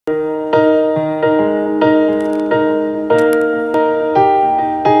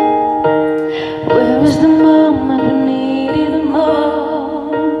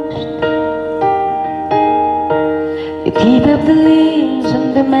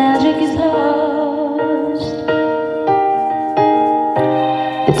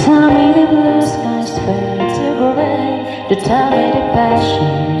to tell me the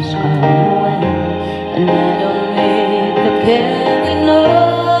passion's gone away, and I don't need the carry no.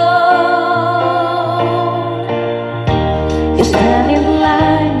 You stand in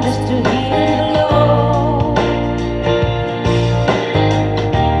line just to hear the glow.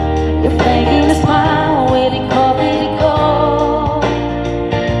 You're faking a smile, waiting for me to go.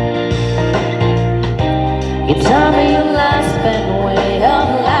 You tell me your last been way of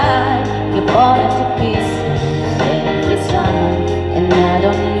life. You bought it to pieces every time, and I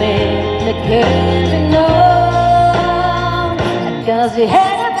don't need the carry no. Cause you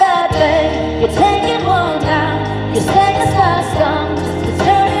had a bad day, you take it one down. You say it's last song just to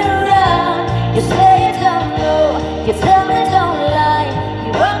turn it around. You say you don't know, you tell me don't lie.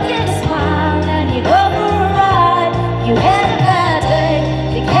 You walk in a smile and you go for a ride. You had a bad day,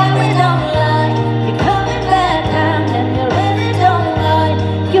 you carry don't lie. You coming back down and you really don't lie.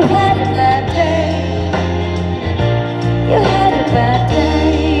 You had a bad day, you had a bad day.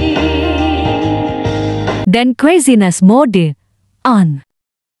 Dan craziness mode on.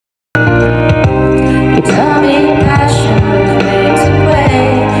 You tell me your passion fades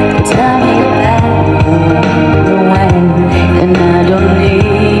away. You tell me about the way, and I don't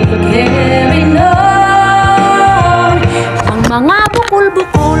need to carry on. Ang mga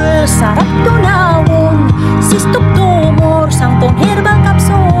bukol-bukol, sarap tunawon. Sistok tumor, sangton herbal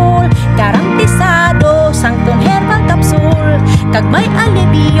capsule. Garantisado, sangton herbal capsule. Kag may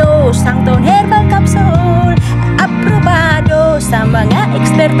alivio, sangton herbal capsule. Aprobado sa mga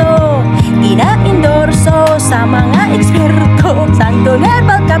eksperto, ina-endorso sa mga eksperto.